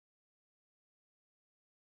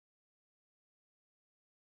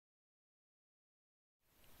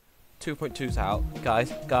2.2's out.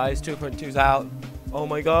 Guys, 2.2's out. Oh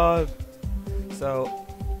my god. So,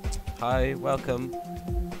 hi, welcome.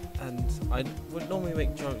 And I would normally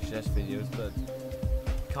make drunk suggest videos, but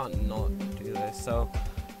can't not do this. So,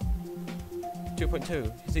 2.2,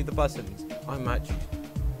 you see the buttons? I'm actually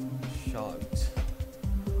shocked.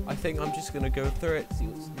 I think I'm just gonna go through it, see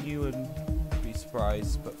what's new and be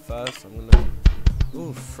surprised. But first, I'm gonna...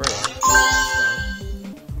 Ooh, free.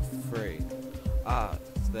 Free. Ah,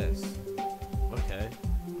 it's this. Okay.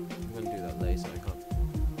 I'm gonna do that later, I can't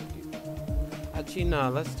do that. Actually, no,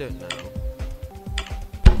 let's do it now.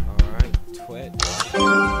 Alright, Twitch.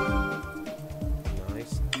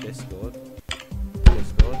 Nice. Discord.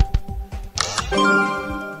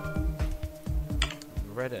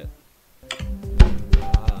 Reddit.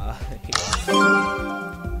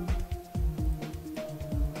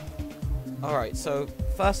 Alright, so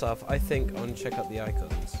first off, I think I want to check out the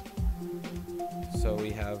icons. So we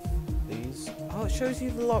have these. Oh, it shows you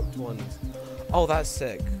the locked ones. Oh, that's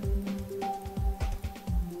sick.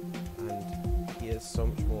 And here's so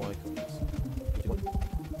much more icons.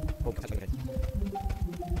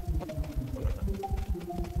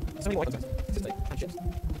 So many more icons.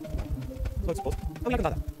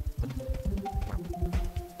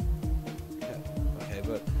 Okay,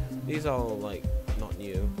 but these are all like not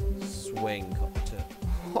new. Swing copter.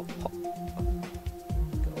 Got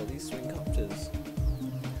all these swing copters.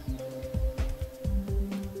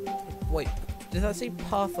 Wait, did that say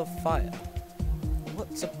path of fire?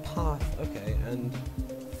 What's a path? Okay, and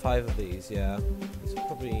 5 of these, yeah. These are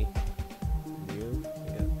probably new.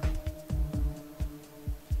 Yeah.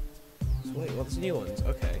 So wait, what's new ones?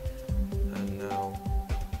 Okay. And now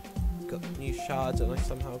got new shards, and I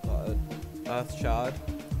somehow got an earth shard.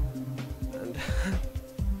 And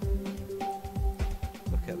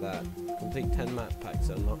look at that. Complete 10 map packs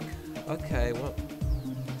unlocked. Okay, well,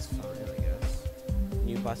 it's fine, I guess.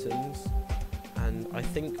 New buttons. And I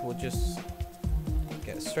think we'll just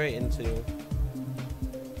get straight into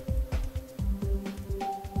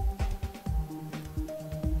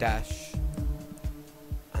dash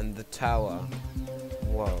and the tower.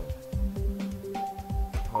 Whoa.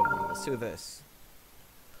 Hold on, let's do this.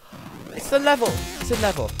 It's the level! It's a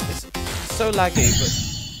level. It's so laggy, but...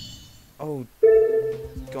 Oh,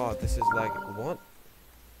 God, this is laggy. What?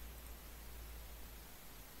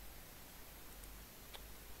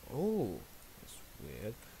 Oh, that's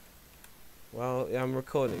weird. Well, yeah, I'm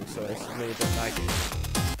recording, so it's really a bit laggy.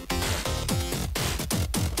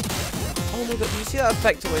 Oh my god, do you see that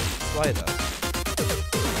effect of my slider?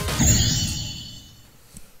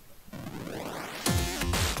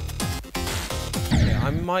 I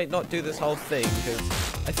might not do this whole thing because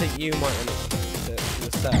I think you might want to experience it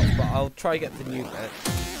yourself, but I'll try get the new bit.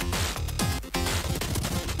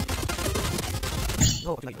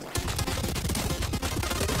 Oh,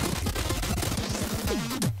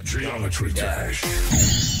 Geometry dash.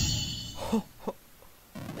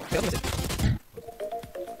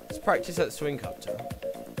 Let's practice at swing copter.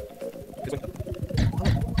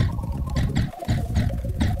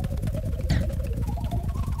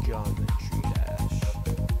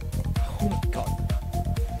 Oh my god.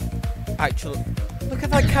 Actually, look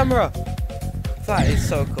at that camera! That is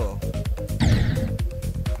so cool.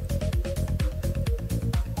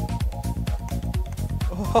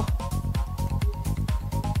 Oh.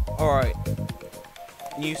 Alright.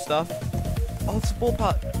 New stuff. Oh, it's a ball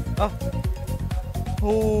part. Oh.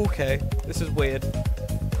 Okay. This is weird.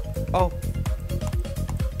 Oh.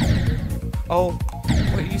 Oh.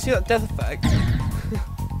 Wait, you see that death effect?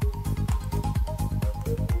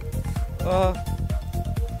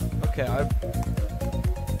 Okay,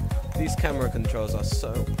 these camera controls are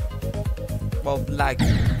so... well, laggy.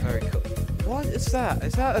 Very cool. What is that?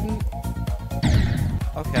 Is that an...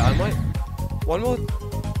 Okay, I might... One more...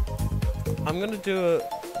 I'm gonna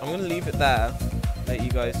leave it there. Let you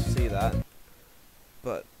guys see that.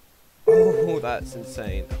 But... oh, that's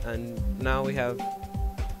insane. And now we have...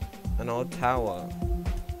 an old tower.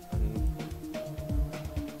 And...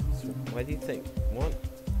 so where do you think? What?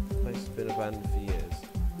 This place has been abandoned for years.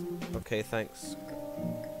 Okay, thanks.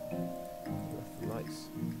 Lights.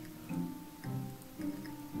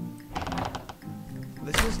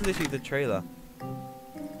 This is literally the trailer.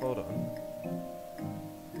 Hold on.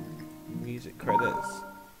 Music credits.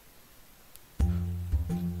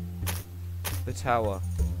 The tower.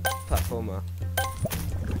 Platformer.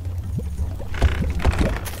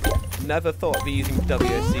 Never thought I'd be using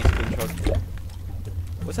WSD to control.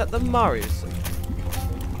 Was that the Mario song?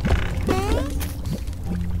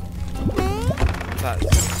 That's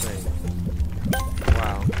insane.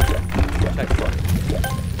 Wow. Checkpoint.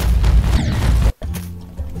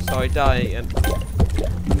 So I die and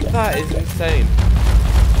that is insane.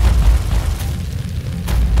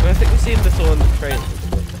 I think we've seen this all in the trailer.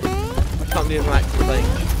 I can't believe I'm actually playing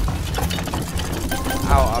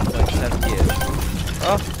out after like 7 years.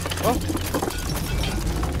 Oh!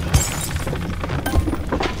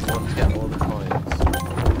 I want to get all the coins.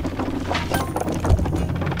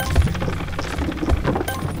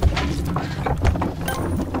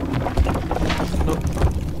 No.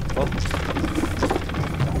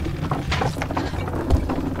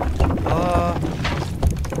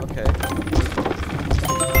 Okay.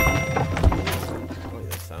 What is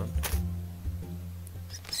that sound?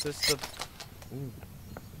 Is this the... Ooh.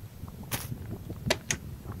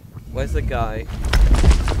 Where's the guy?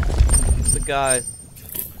 It's the guy.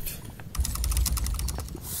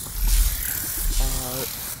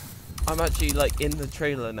 I'm actually like in the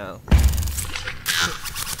trailer now.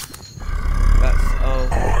 That's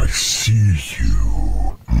I see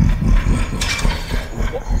you.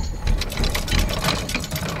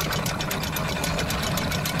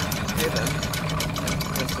 Okay then.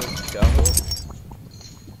 This will go.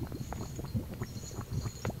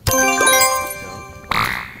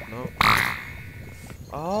 No.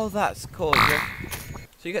 Oh, that's cool. Yeah.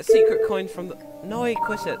 So you get secret coin from the... No, he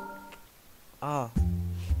quit it. Ah.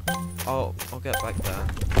 Oh, I'll get back there.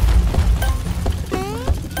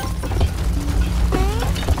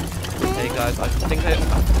 Hey guys, I think I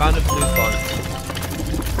found a blue coin.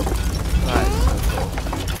 That is so cool.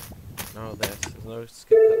 No, there's no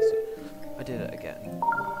skip cutscene. I did it again.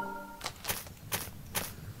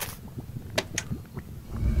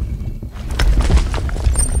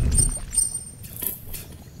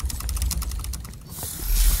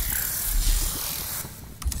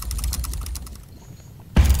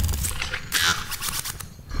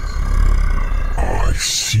 I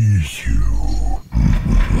see you.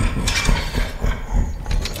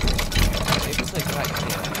 Maybe it's like back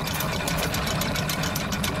here.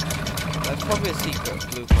 That's probably a secret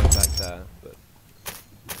blue coin back there, but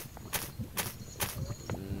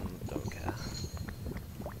don't care.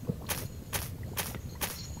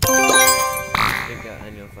 Didn't get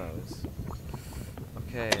any of those.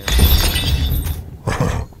 Okay.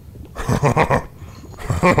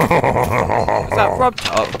 Is that Rob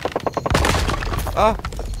Top? Oh.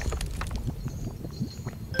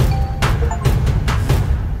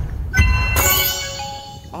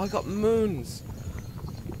 Oh, I got moons.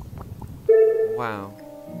 Wow.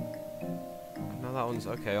 Now that one's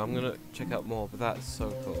okay. I'm gonna check out more, but that's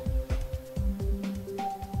so cool.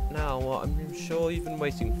 Now, what I'm sure you've been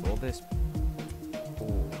waiting for this.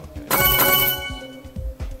 Ooh, okay.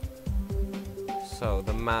 So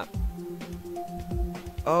the map.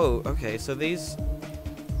 Oh, okay. So these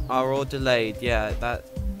are all delayed. Yeah, that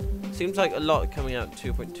seems like a lot coming out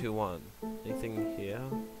 2.21. Anything here?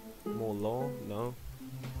 More lore? No.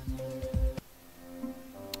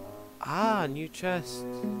 Ah, new chest.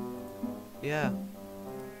 Yeah.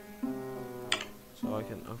 So I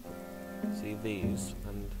can open, see these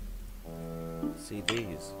and see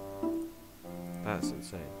these. That's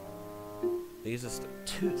insane. These are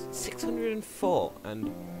 604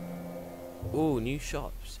 and ooh, new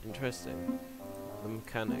shops. Interesting. The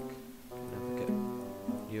mechanic. Can never get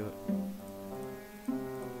you.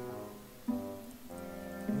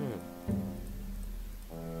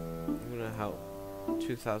 I'm gonna help.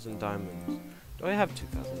 2,000 diamonds. Do I have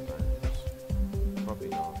 2,000 diamonds? Probably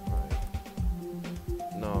not, right?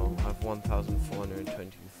 No, I have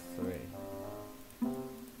 1,423.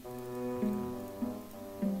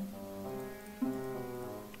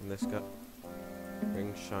 And this got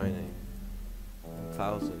ring shiny.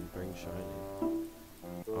 1,000 ring shiny.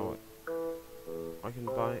 Oh, I can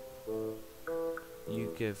buy.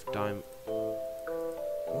 You give diamond.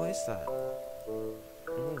 What is that? Oh.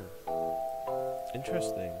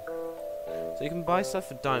 Interesting. So you can buy stuff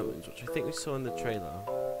for diamonds, which I think we saw in the trailer.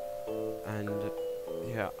 And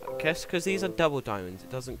yeah, I guess because these are double diamonds, it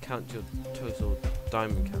doesn't count your total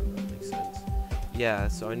diamond count. That makes sense. Yeah,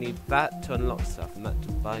 so I need that to unlock stuff and that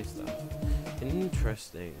to buy stuff.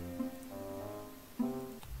 Interesting.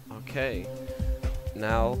 Okay.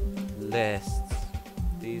 Now lists.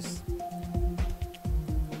 These.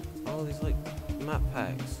 Oh, these like map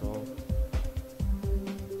packs or.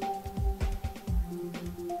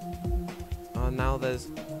 Now there's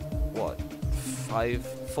what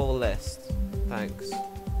 4 lists. Thanks.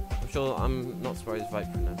 I'm sure I'm not surprised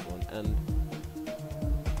Viper has one. And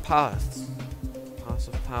paths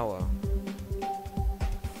of power.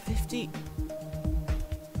 50.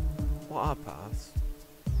 What are paths?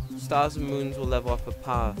 Stars and moons will level up a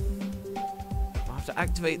path. I have to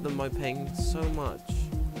activate them by paying so much.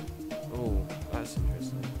 Oh, that's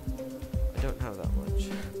interesting. don't have that much.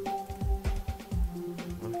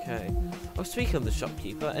 Okay. Oh, speaking of the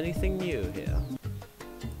shopkeeper, anything new here?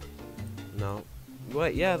 No.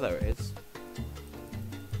 Wait, yeah, there is.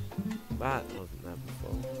 That wasn't there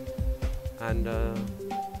before. And,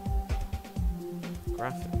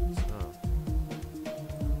 graphics. Oh.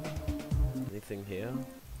 Anything here?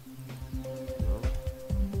 No.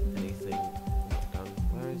 Anything down?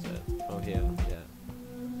 Where is it? Oh, here. Yeah.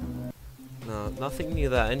 No, nothing new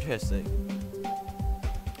there. Interesting.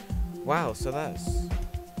 Wow, so that's...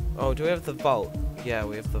 Oh, do we have the vault? Yeah,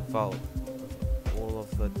 we have the vault. All of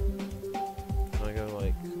the... Can I go,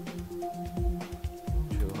 like...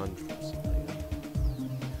 200 or something?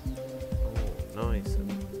 Oh, nice.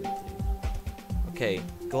 Okay,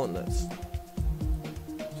 gauntlets.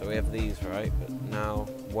 So we have these, right? But now,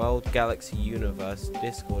 World, Galaxy, Universe,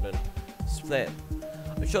 Discord, and Split.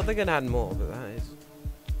 I'm sure they're gonna add more, but that is...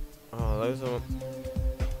 Oh, those are...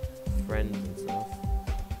 friends and stuff.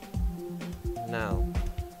 Now,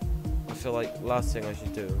 I feel like last thing I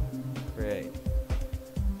should do, create.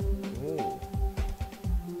 Ooh.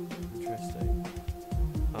 Interesting.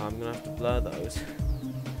 I'm gonna have to blur those.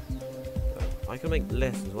 But I can make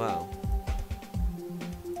lists as well.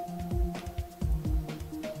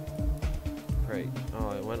 Great. Oh,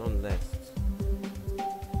 I went on lists.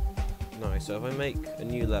 Nice. So if I make a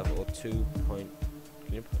new level,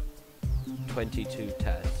 22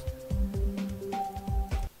 test.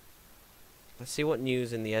 Let's see what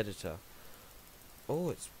news in the editor. Oh,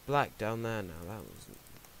 it's black down there now. That wasn't...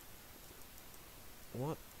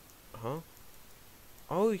 What? Huh?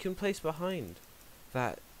 Oh, you can place behind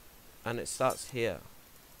that. And it starts here.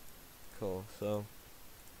 Cool, so...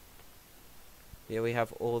 Here we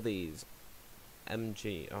have all these.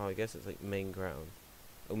 MG. Oh, I guess it's like main ground.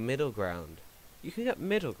 Oh, middle ground. You can get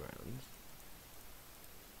middle ground.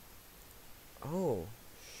 Oh,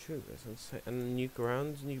 shoot, that's insane. And new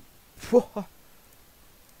grounds, new... Let's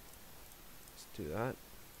do that.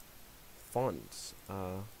 Fonts.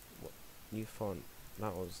 What? New font.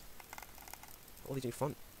 That was... All these new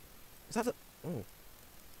font. Is that the... Oh. Look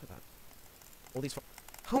at that. All these font...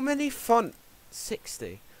 How many font?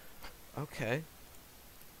 60. Okay.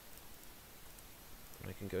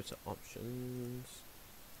 I can go to options.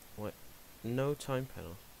 What? No time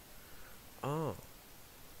panel. Oh.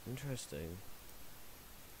 Interesting.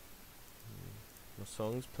 My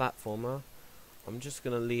songs, platformer. I'm just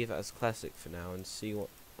gonna leave it as classic for now and see what...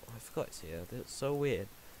 Oh, I forgot it's here. That's so weird.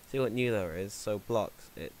 See what new there is. So blocks.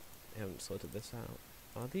 They haven't sorted this out.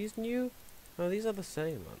 Are these new? No, these are the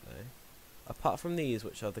same, aren't they? Apart from these,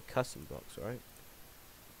 which are the custom blocks, right?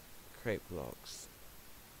 Create blocks.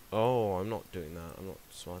 Oh, I'm not doing that. I'm not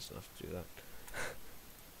smart enough to do that.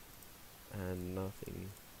 And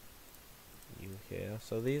nothing new here.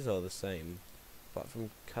 So these are the same. Apart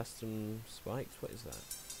from custom spikes. What is that?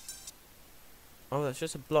 Oh, that's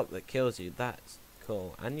just a block that kills you. That's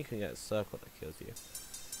cool. And you can get a circle that kills you.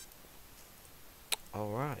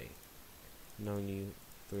 Alright. No new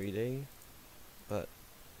 3D.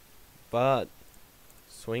 But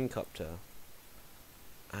swing copter.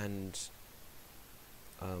 And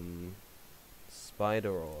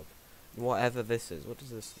spider orb. Whatever this is. What does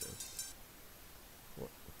this do?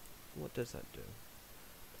 What does that do?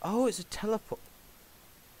 Oh, it's a teleport.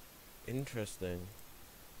 Interesting.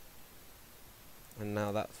 And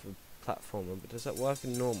now that's for platformer, but does that work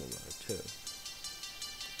in normal mode too?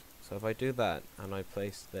 So if I do that and I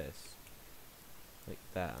place this like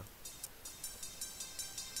there,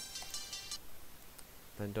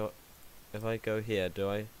 then if I go here, do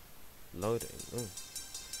I loading? Oh.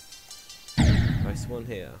 I spawn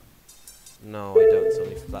here. No, I don't. It's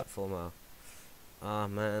only platformer. Ah,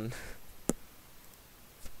 man.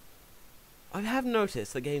 I have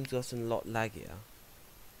noticed the game's gotten a lot laggier.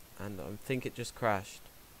 And I think it just crashed.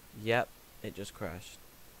 Yep, it just crashed.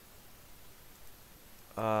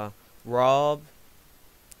 Rob.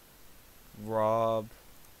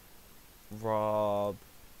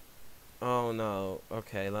 Oh no.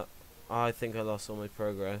 Okay, I think I lost all my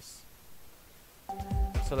progress.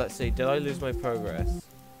 So let's see, did I lose my progress?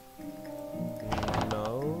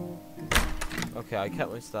 No. Okay, I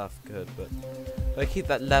kept my stuff good, but if I keep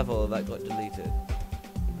that level, that got deleted.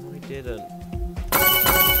 No, I didn't.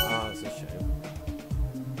 Ah, that's a shame.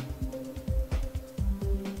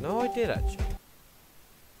 No, I did actually.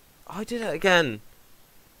 I did it again.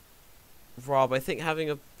 Rob, I think having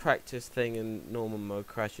a practice thing in normal mode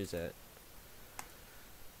crashes it.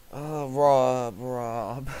 Oh,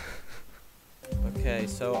 Rob. Okay,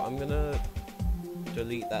 so I'm gonna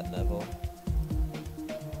delete that level.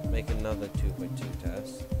 Make another 2.2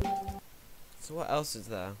 test. So what else is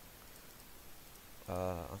there?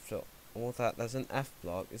 After all that. There's an F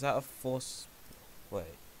block. Is that a force?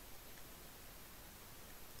 Wait.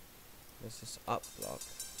 There's this up block.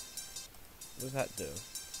 What does that do?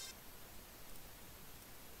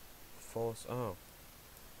 Force. Oh.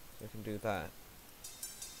 So I can do that.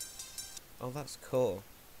 Oh, that's cool.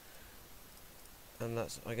 And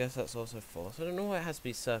that's, I guess that's also force. I don't know why it has to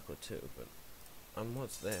be circle too, but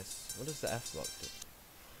what's this? What does the F block do?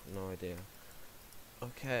 No idea.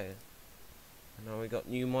 Okay. And now we got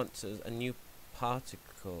new monsters and new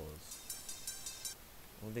particles.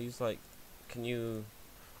 Well, these like, can you?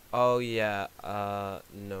 Oh yeah.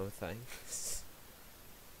 No thanks.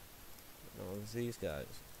 No, it's these guys.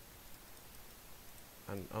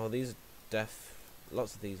 And oh, these are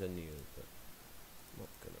lots of these are new, but I'm not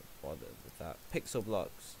gonna bother with that. Pixel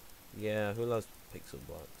blocks. Yeah, who loves pixel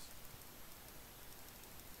blocks?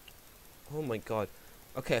 Oh my god.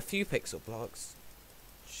 Okay, a few pixel blocks.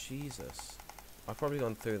 Jesus. I've probably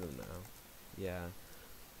gone through them now. Yeah.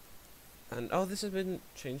 And oh, this has been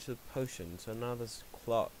changed to potion, so now there's a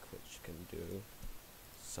clock which can do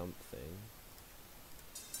something.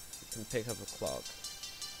 You can pick up a clock.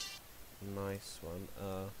 Nice one.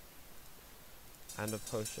 And a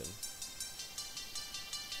potion.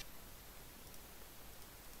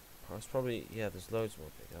 It's probably, yeah, there's loads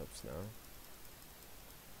more pickups now.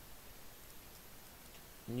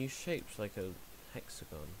 New shapes like a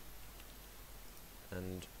hexagon.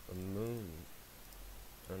 And a moon.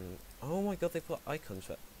 And oh my god, they've got icons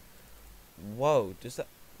for. Whoa, does that.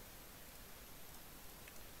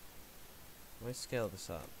 Let me scale this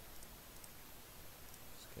up.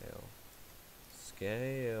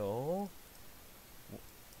 Scale.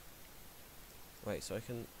 Wait, so I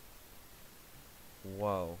can.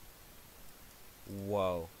 Whoa.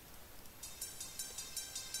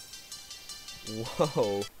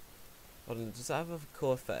 Hold on, does that have a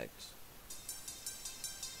cool effect?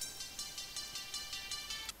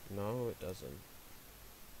 No, it doesn't.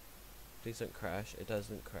 Please don't crash. It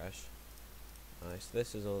doesn't crash. Nice.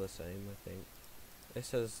 This is all the same, I think.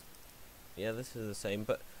 This is... yeah, this is the same,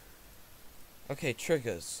 but... okay,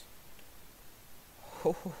 triggers.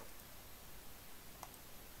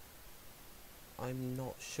 I'm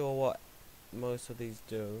not sure what most of these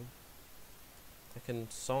do. I can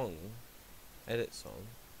edit song.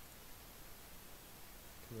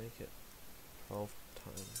 I can make it 12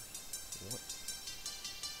 times. What?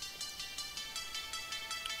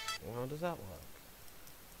 Well, how does that work?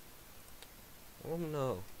 Oh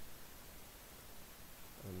no.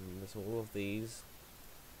 There's all of these.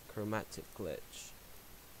 Chromatic glitch.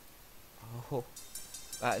 Oh,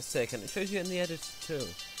 that is sick, and it shows you in the editor too.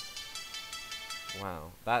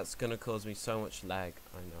 Wow, that's gonna cause me so much lag,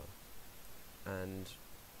 I know. And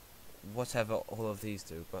whatever all of these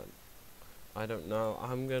do, but I don't know.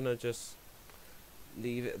 I'm gonna just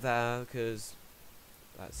leave it there because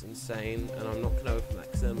that's insane, and I'm not gonna open that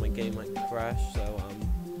because then my game might crash. So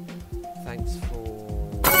thanks for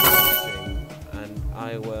watching, and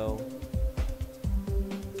I will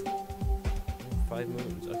 5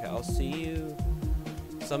 moons. Okay, I'll see you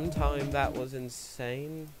sometime. That was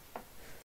insane.